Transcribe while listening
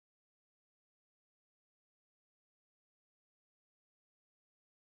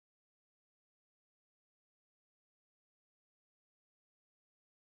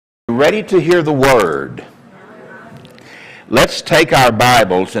ready to hear the word? Let's take our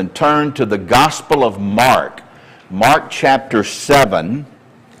Bibles and turn to the Gospel of Mark, Mark chapter 7,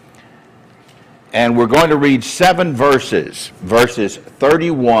 and we're going to read 7 verses, verses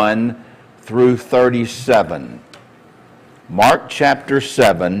 31 through 37. Mark chapter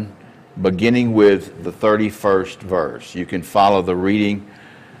 7, beginning with the 31st verse. You can follow the reading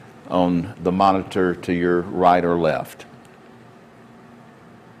on the monitor to your right or left.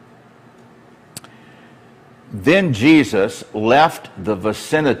 Then Jesus left the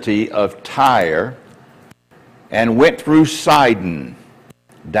vicinity of Tyre and went through Sidon,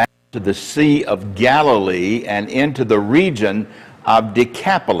 down to the Sea of Galilee and into the region of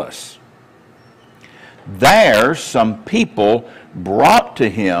Decapolis. There some people brought to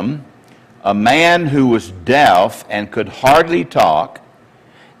him a man who was deaf and could hardly talk,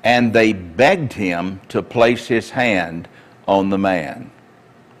 and they begged him to place his hand on the man.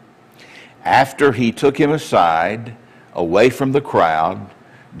 After he took him aside, away from the crowd,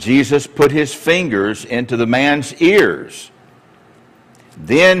 Jesus put his fingers into the man's ears.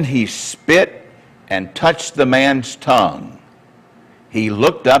 Then he spit and touched the man's tongue. He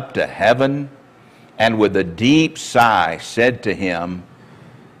looked up to heaven and with a deep sigh said to him,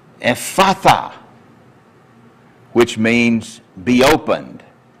 Ephphatha, which means be opened.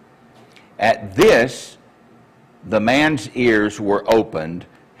 At this, the man's ears were opened,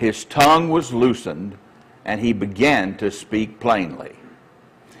 his tongue was loosened, and he began to speak plainly.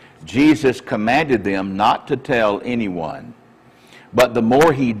 Jesus commanded them not to tell anyone, but the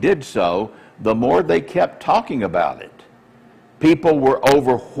more he did so, the more they kept talking about it. People were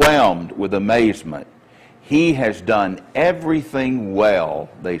overwhelmed with amazement. He has done everything well,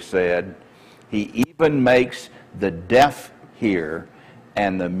 they said. He even makes the deaf hear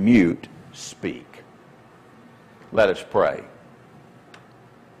and the mute speak. Let us pray.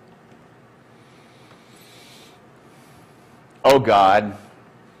 Oh God,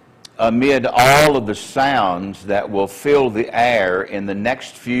 amid all of the sounds that will fill the air in the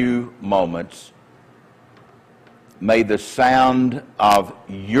next few moments, may the sound of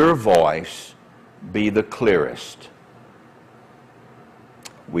your voice be the clearest.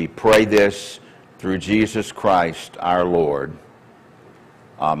 We pray this through Jesus Christ our Lord.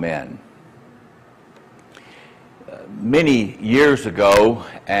 Amen. Many years ago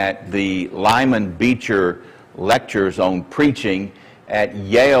at the Lyman Beecher lectures on preaching at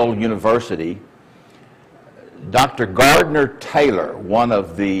Yale University, Dr. Gardner Taylor, one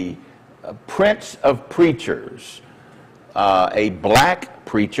of the prince of preachers, a black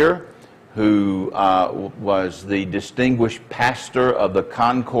preacher who was the distinguished pastor of the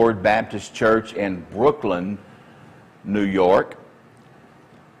Concord Baptist Church in Brooklyn, New York.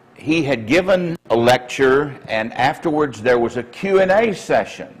 He had given a lecture, and afterwards there was a Q&A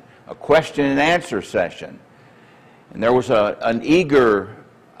session, a question and answer session. And there was an eager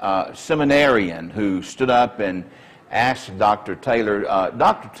seminarian who stood up and asked Dr. Taylor,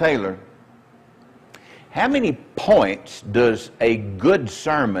 Dr. Taylor, how many points does a good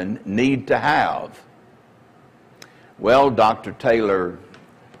sermon need to have? Well, Dr. Taylor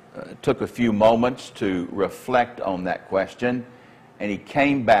took a few moments to reflect on that question, and he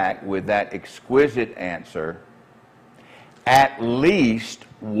came back with that exquisite answer, at least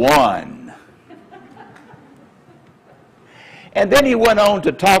one. And then he went on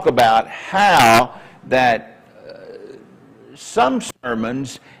to talk about how that some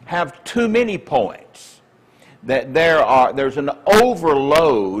sermons have too many points, that there's an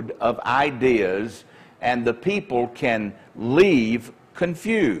overload of ideas and the people can leave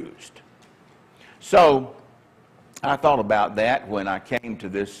confused. So I thought about that when I came to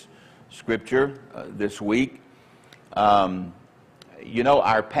this scripture this week. You know,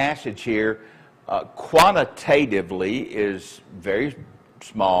 our passage here quantitatively is very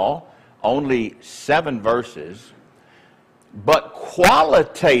small, only 7 verses, but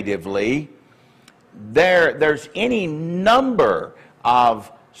qualitatively there's any number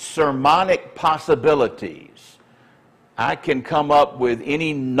of sermonic possibilities. I can come up with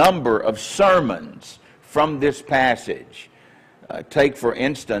any number of sermons from this passage. Take, for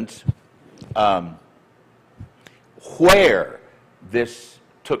instance, where this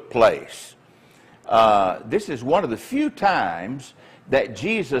took place. This is one of the few times that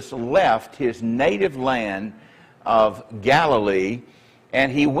Jesus left his native land of Galilee and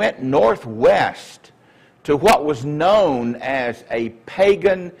he went northwest to what was known as a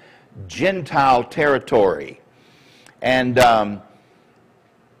pagan Gentile territory. And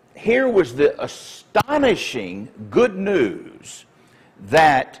here was the astonishing good news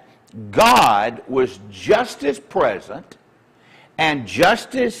that God was just as present and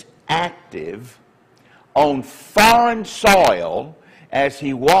just as active on foreign soil as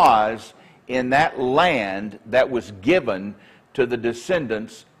he was in that land that was given to the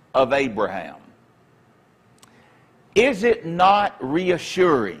descendants of Abraham. Is it not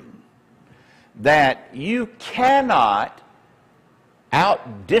reassuring that you cannot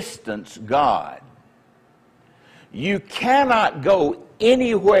outdistance God? You cannot go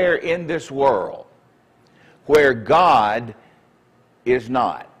anywhere in this world where God is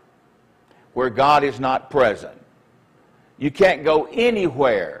not, where God is not present. You can't go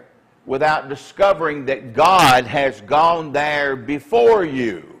anywhere without discovering that God has gone there before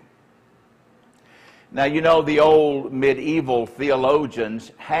you. Now, you know, the old medieval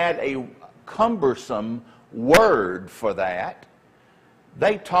theologians had a cumbersome word for that.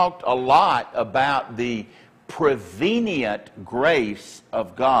 They talked a lot about the prevenient grace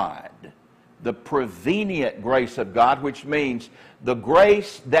of God. The prevenient grace of God, which means the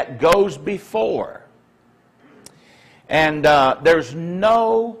grace that goes before. And there's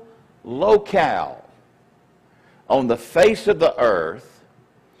no locale on the face of the earth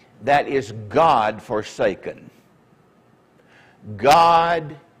that is God forsaken.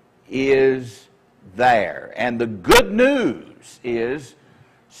 God is there. And the good news is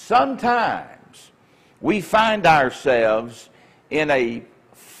sometimes we find ourselves in a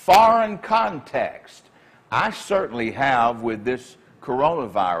foreign context. I certainly have with this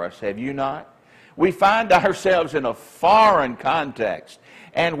coronavirus, have you not? We find ourselves in a foreign context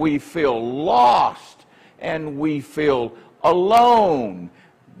and we feel lost and we feel alone.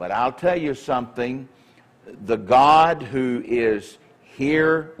 But I'll tell you something, the God who is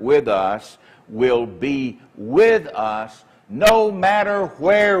here with us will be with us no matter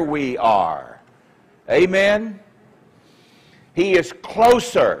where we are. Amen? He is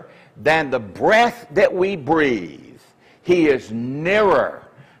closer than the breath that we breathe. He is nearer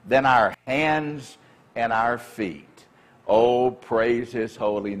than our hands and our feet. Oh, praise His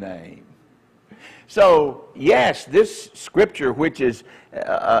holy name. So, yes, this scripture, which is,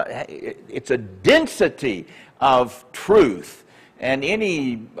 it's a density of truth, and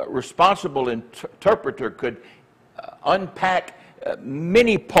any responsible interpreter could unpack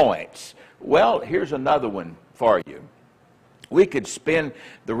many points. Well, here's another one for you. We could spend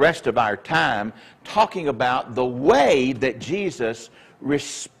the rest of our time talking about the way that Jesus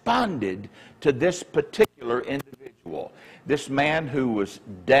responded to this particular individual. This man who was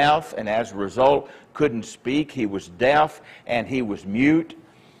deaf and as a result couldn't speak. He was deaf and he was mute.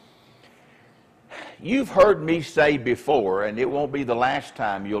 You've heard me say before, and it won't be the last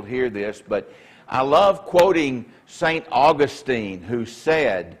time you'll hear this, but I love quoting St. Augustine, who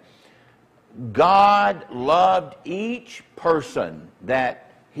said, God loved each person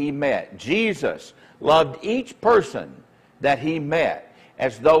that He met. Jesus loved each person that He met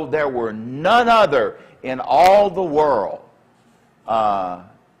as though there were none other in all the world.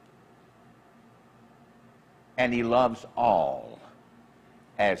 And He loves all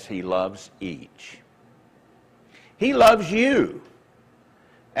as He loves each. He loves you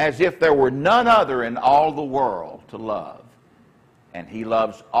as if there were none other in all the world to love. And He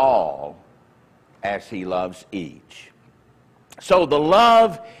loves all as He loves each. So the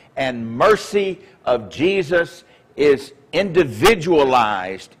love and mercy of Jesus is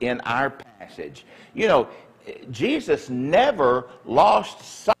individualized in our passage. You know, Jesus never lost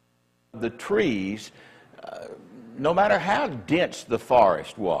sight of the trees, no matter how dense the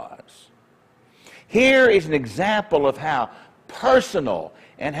forest was. Here is an example of how personal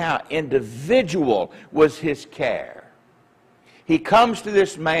and how individual was His care. He comes to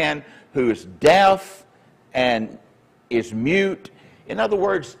this man who is deaf and is mute. In other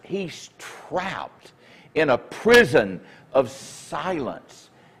words, he's trapped in a prison of silence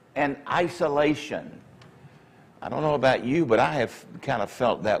and isolation. I don't know about you, but I have kind of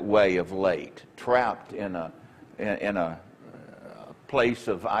felt that way of late, trapped in a place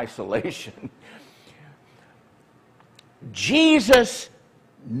of isolation. Jesus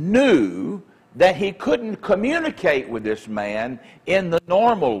knew that He couldn't communicate with this man in the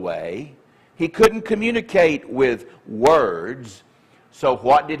normal way. He couldn't communicate with words. So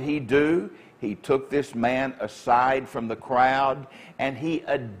what did He do? He took this man aside from the crowd and He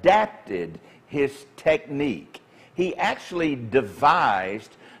adapted His technique. He actually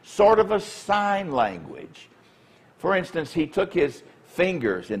devised sort of a sign language. For instance, He took His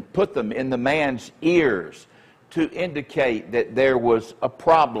fingers and put them in the man's ears to indicate that there was a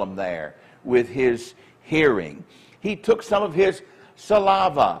problem there with his hearing. He took some of His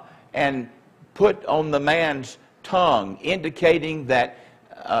saliva and put on the man's tongue, indicating that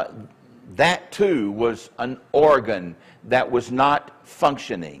that too was an organ that was not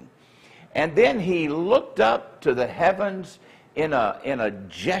functioning. And then he looked up to the heavens in a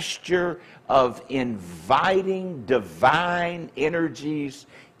gesture of inviting divine energies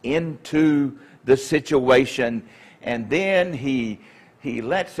into the situation. And then he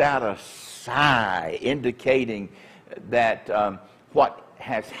lets out a sigh, indicating that what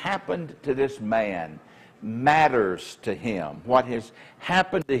has happened to this man matters to him. What has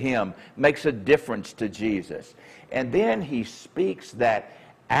happened to him makes a difference to Jesus. And then he speaks that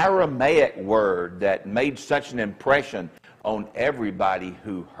Aramaic word that made such an impression on everybody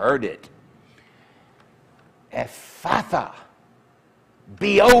who heard it. Ephatha,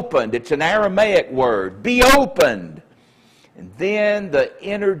 be opened. It's an Aramaic word. Be opened. And then the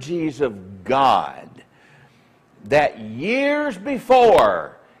energies of God that years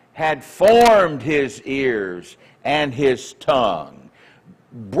before had formed his ears and his tongue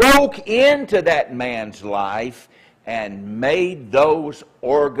broke into that man's life and made those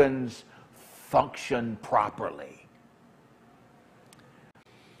organs function properly.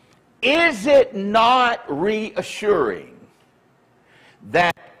 Is it not reassuring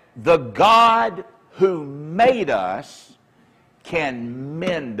that the God who made us can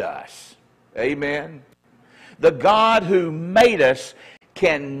mend us? Amen. The God who made us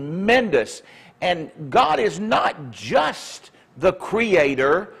can mend us. And God is not just the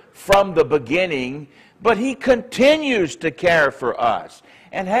creator from the beginning, but he continues to care for us.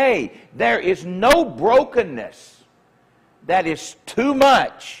 And hey, there is no brokenness that is too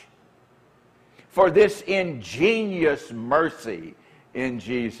much for this ingenious mercy in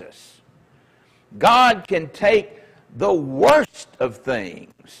Jesus. God can take the worst of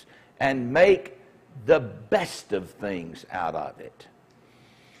things and make the best of things out of it.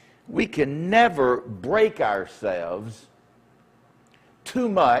 We can never break ourselves too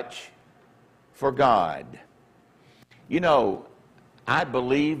much for God. You know, I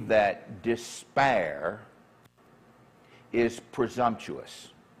believe that despair is presumptuous.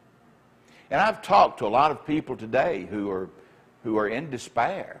 And I've talked to a lot of people today who are in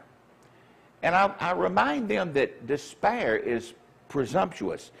despair. And I remind them that despair is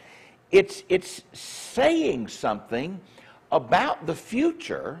presumptuous. It's saying something about the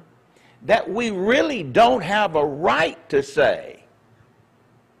future that we really don't have a right to say.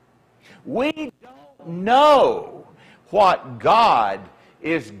 We don't know what God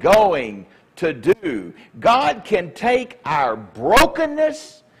is going to do. God can take our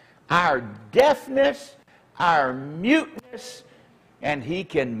brokenness, our deafness, our muteness, and he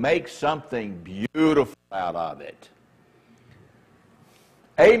can make something beautiful out of it.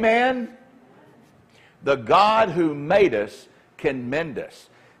 Amen? The God who made us can mend us.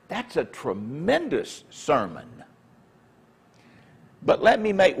 That's a tremendous sermon. But let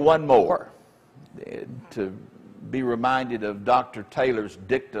me make one more to be reminded of Dr. Taylor's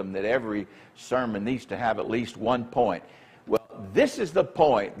dictum that every sermon needs to have at least one point. Well, this is the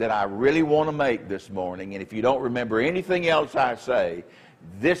point that I really want to make this morning, and if you don't remember anything else I say,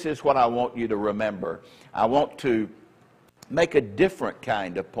 this is what I want you to remember. I want to make a different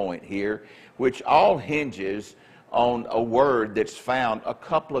kind of point here, which all hinges on a word that's found a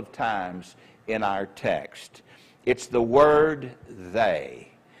couple of times in our text. It's the word they.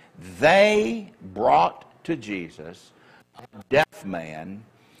 They brought to Jesus a deaf man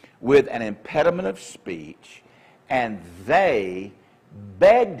with an impediment of speech, and they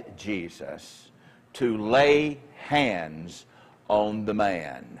begged Jesus to lay hands on the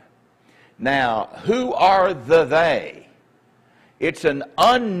man. Now, who are the they? It's an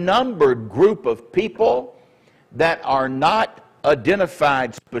unnumbered group of people that are not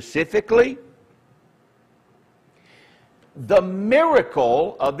identified specifically. The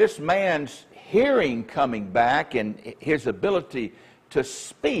miracle of this man's hearing coming back and his ability to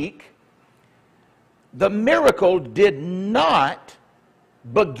speak, the miracle did not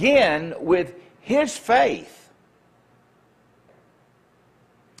begin with his faith.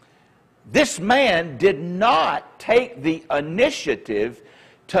 This man did not take the initiative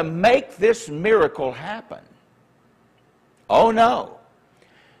to make this miracle happen. Oh no.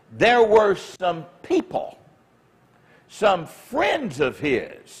 There were some people, some friends of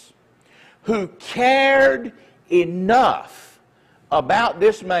his, who cared enough about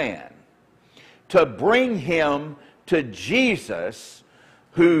this man to bring him to Jesus,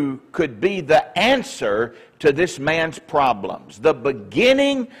 who could be the answer to this man's problems. The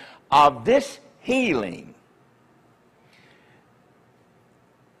beginning of this healing,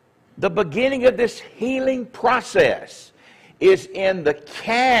 the beginning of this healing process is in the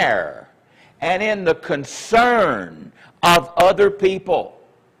care and in the concern of other people.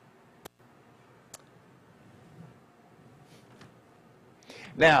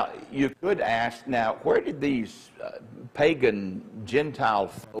 Now, you could ask, now, where did these pagan Gentile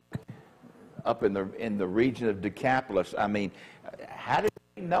folk up in the region of Decapolis, I mean, how did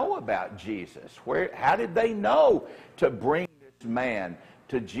they know about Jesus? How did they know to bring this man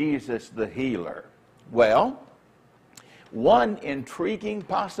to Jesus the healer? Well, one intriguing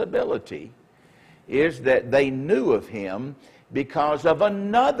possibility is that they knew of him because of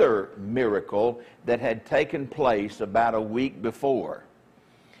another miracle that had taken place about a week before.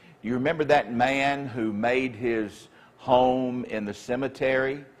 You remember that man who made his home in the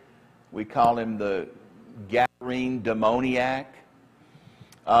cemetery? We call him the Gadarene demoniac.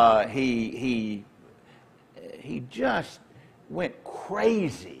 He just went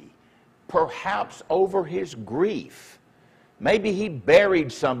crazy, perhaps over his grief. Maybe he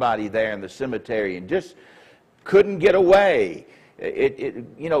buried somebody there in the cemetery and just couldn't get away.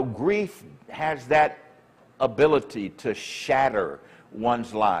 Grief has that ability to shatter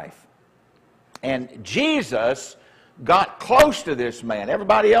one's life. And Jesus got close to this man.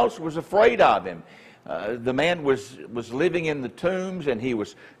 Everybody else was afraid of him. The man was living in the tombs, and he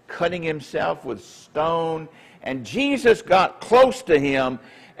was cutting himself with stone. And Jesus got close to him,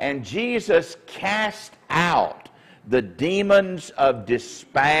 and Jesus cast out the demons of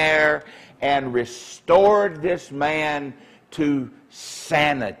despair and restored this man to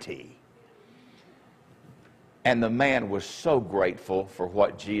sanity. And the man was so grateful for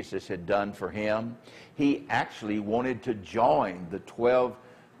what Jesus had done for him. He actually wanted to join the 12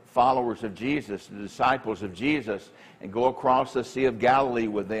 followers of Jesus, the disciples of Jesus, and go across the Sea of Galilee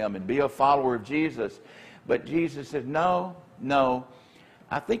with them and be a follower of Jesus. But Jesus said, no,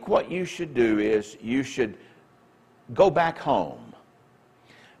 I think what you should do is you should go back home.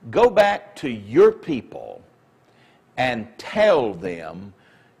 Go back to your people and tell them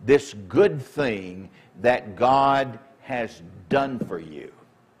this good thing that God has done for you.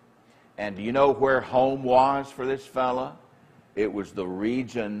 And do you know where home was for this fella? It was the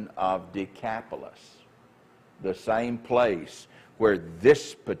region of Decapolis, the same place where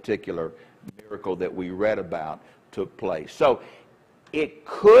this particular miracle that we read about took place. So it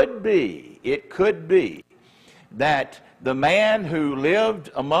could be that the man who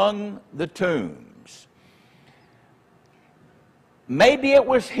lived among the tombs, maybe it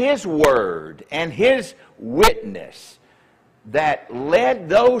was his word and his witness that led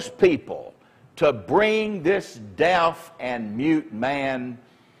those people to bring this deaf and mute man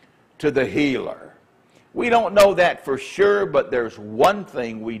to the healer. We don't know that for sure, but there's one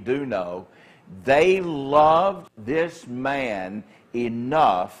thing we do know. They loved this man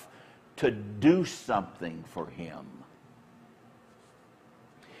enough to do something for him.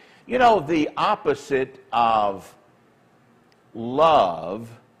 You know, the opposite of love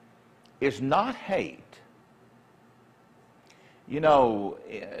is not hate. You know,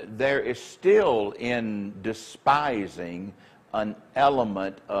 there is still in despising an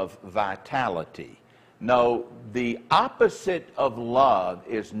element of vitality. No, the opposite of love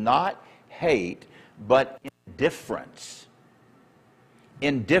is not hate, but indifference.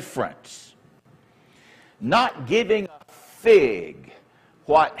 Indifference. Not giving a fig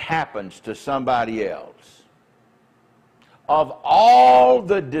what happens to somebody else. Of all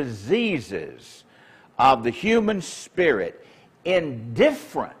the diseases of the human spirit,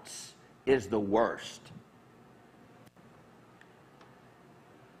 indifference is the worst.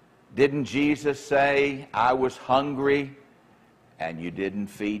 Didn't Jesus say, I was hungry and you didn't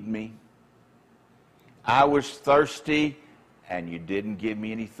feed me? I was thirsty and you didn't give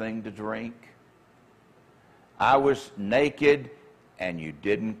me anything to drink? I was naked and you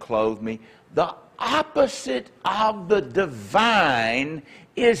didn't clothe me? The opposite of the divine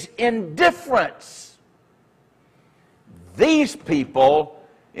is indifference. These people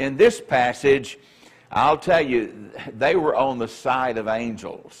in this passage, I'll tell you, they were on the side of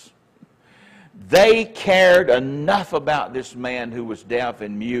angels. They cared enough about this man who was deaf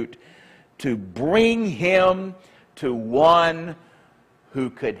and mute to bring him to one who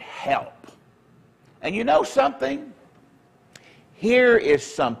could help. And you know something? Here is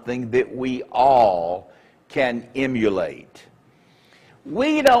something that we all can emulate.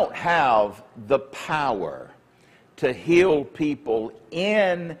 We don't have the power to heal people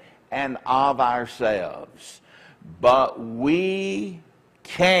in and of ourselves, but we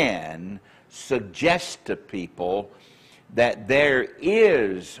can suggest to people that there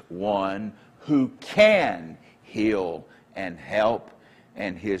is one who can heal and help,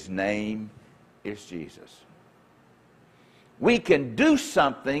 and his name is Jesus. We can do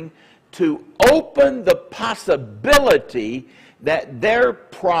something to open the possibility that their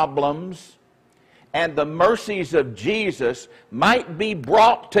problems and the mercies of Jesus might be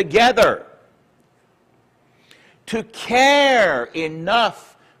brought together, to care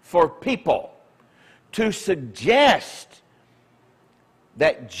enough for people to suggest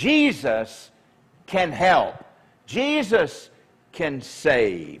that Jesus can help, Jesus can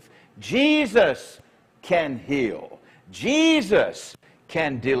save, Jesus can heal, Jesus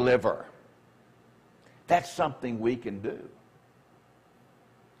can deliver. That's something we can do.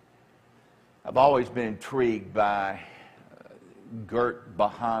 I've always been intrigued by Gert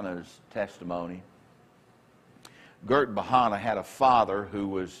Bahana's testimony. Gert Bahana had a father who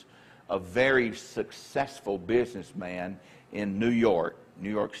was a very successful businessman in New York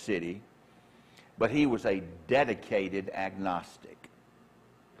City, but he was a dedicated agnostic,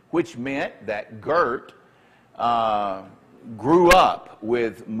 which meant that Gert grew up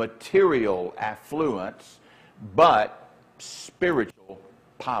with material affluence, but spiritual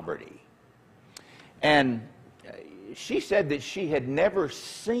poverty. And she said that she had never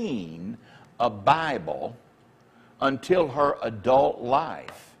seen a Bible until her adult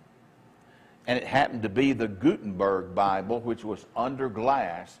life. And it happened to be the Gutenberg Bible, which was under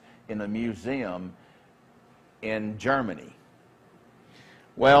glass in a museum in Germany.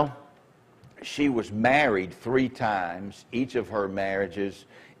 Well, she was married 3 times, each of her marriages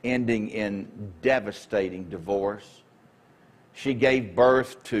ending in devastating divorce. She gave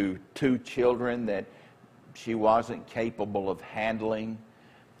birth to 2 children that she wasn't capable of handling,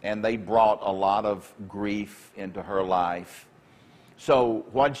 and they brought a lot of grief into her life. So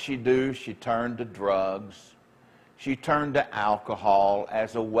what'd she do? She turned to drugs. She turned to alcohol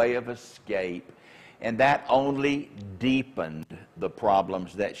as a way of escape, and that only deepened the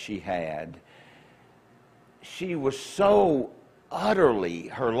problems that she had. She was so utterly,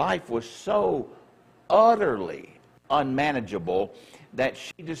 her life was so utterly unmanageable that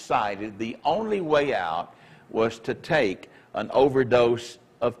she decided the only way out was to take an overdose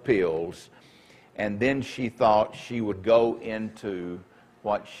of pills, and then she thought she would go into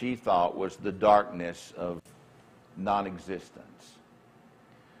what she thought was the darkness of non-existence.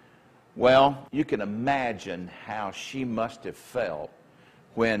 Well, you can imagine how she must have felt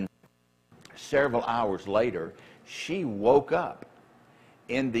when several hours later she woke up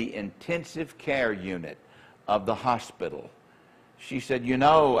in the intensive care unit of the hospital. She said, you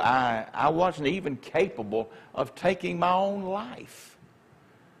know, I wasn't even capable of taking my own life.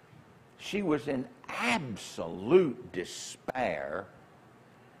 She was in absolute despair.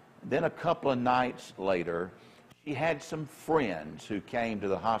 Then a couple of nights later, she had some friends who came to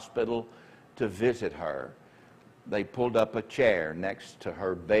the hospital to visit her. They pulled up a chair next to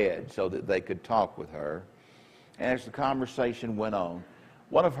her bed so that they could talk with her. And as the conversation went on,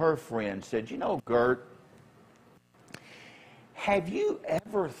 one of her friends said, you know, Gert, have you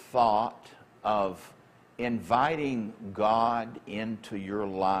ever thought of inviting God into your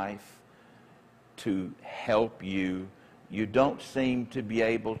life to help you? You don't seem to be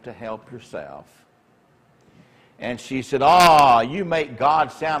able to help yourself. And she said, oh, you make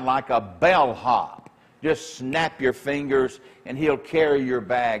God sound like a bellhop. Just snap your fingers and he'll carry your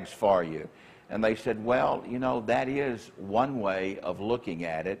bags for you. And they said, well, you know, that is one way of looking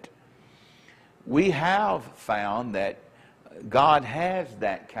at it. We have found that God has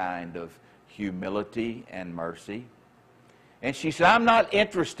that kind of humility and mercy. And she said, I'm not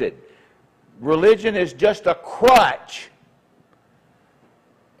interested. Religion is just a crutch.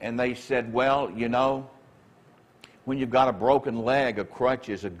 And they said, well, you know, when you've got a broken leg, a crutch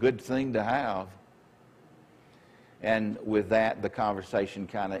is a good thing to have. And with that, the conversation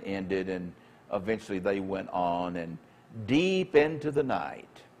kind of ended, and eventually they went on, and deep into the night,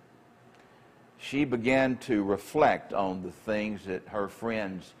 she began to reflect on the things that her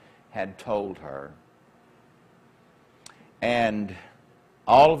friends had told her. And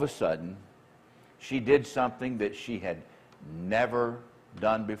all of a sudden, she did something that she had never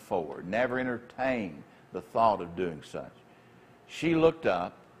done before, never entertained the thought of doing such. She looked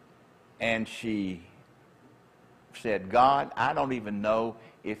up and she said, God, I don't even know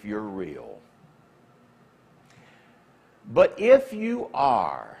if you're real. But if you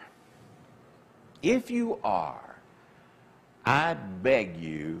are, I beg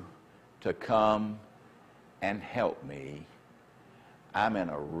you to come and help me. I'm in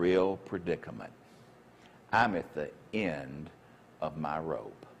a real predicament. I'm at the end of my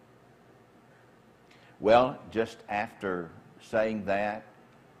rope. Well, just after saying that,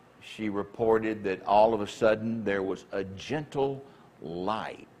 she reported that all of a sudden there was a gentle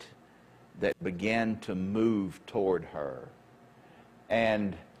light that began to move toward her.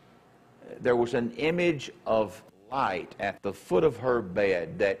 And there was an image of light at the foot of her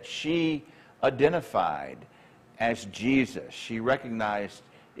bed that she identified as Jesus. She recognized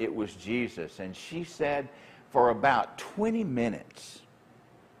it was Jesus. And she said for about 20 minutes,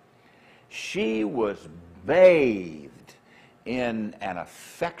 she was bathed in an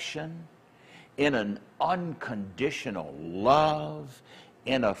affection, in an unconditional love,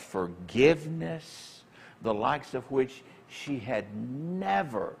 in a forgiveness, the likes of which she had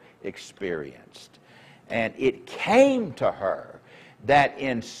never experienced. And it came to her that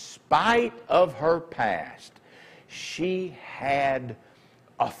in spite of her past, she had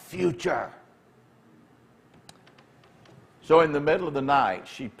a future. So in the middle of the night,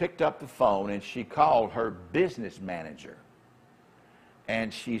 she picked up the phone and she called her business manager.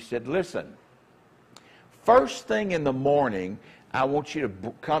 And she said, listen, first thing in the morning, I want you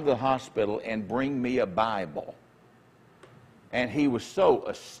to come to the hospital and bring me a Bible. And he was so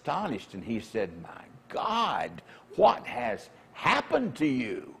astonished, and he said, my God, what has happened to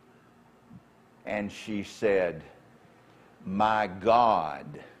you? And she said, my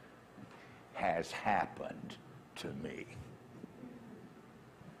God has happened to me.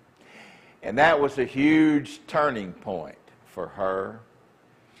 And that was a huge turning point for her.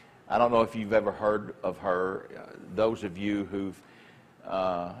 I don't know if you've ever heard of her. Those of you who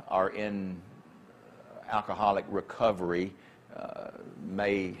are in alcoholic recovery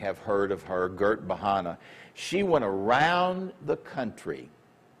may have heard of her, Gert Bahana. She went around the country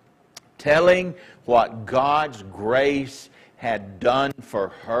telling what God's grace had done for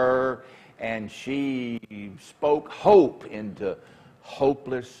her, and she spoke hope into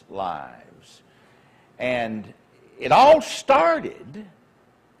hopeless lives. And it all started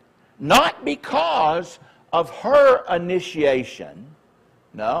not because of her initiation.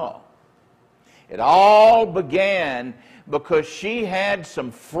 No. It all began because she had some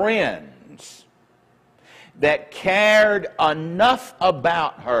friends that cared enough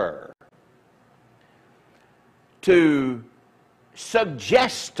about her to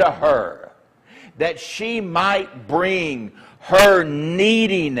suggest to her that she might bring her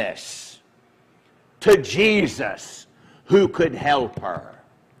neediness to Jesus, who could help her.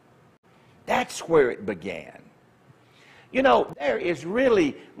 That's where it began. You know, there is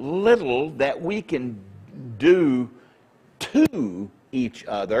really little that we can do to each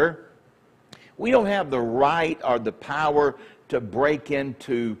other. We don't have the right or the power to break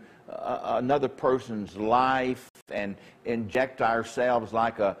into another person's life and inject ourselves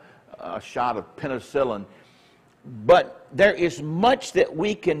like a shot of penicillin. But there is much that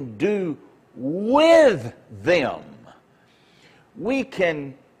we can do with them. We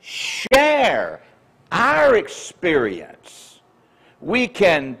can share our experience. We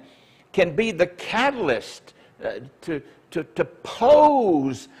can be the catalyst to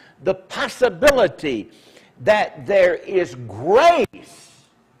pose the possibility that there is grace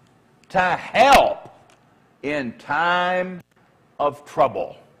to help in time of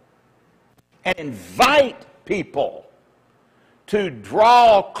trouble, and invite people to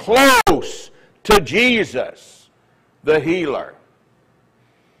draw close to Jesus, the healer.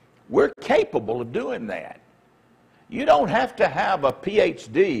 We're capable of doing that. You don't have to have a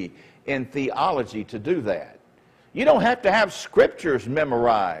PhD in theology to do that. You don't have to have scriptures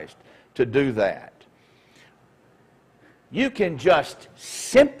memorized to do that. You can just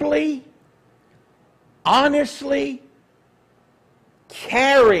simply, honestly,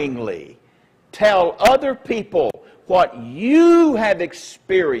 caringly tell other people what you have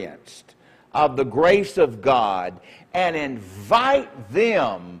experienced of the grace of God and invite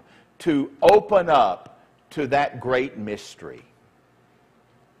them to open up to that great mystery.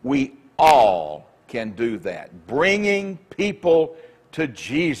 We all can do that. Bringing people to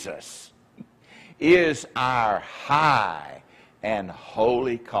Jesus is our high and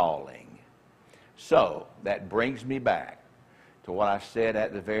holy calling. So, that brings me back to what I said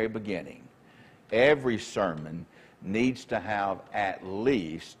at the very beginning. Every sermon needs to have at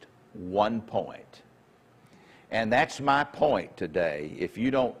least one point. And that's my point today. If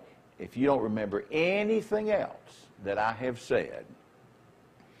you don't remember anything else that I have said,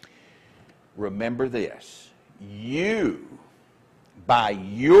 remember this. You, by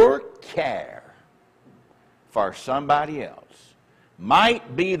your care for somebody else,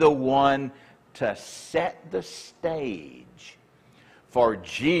 might be the one to set the stage for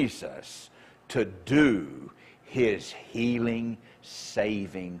Jesus to do his healing,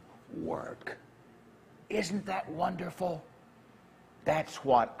 saving work. Isn't that wonderful? That's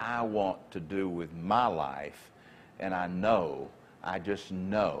what I want to do with my life, and I just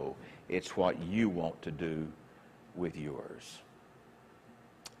know it's what you want to do with yours.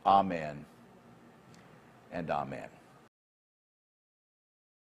 Amen and amen.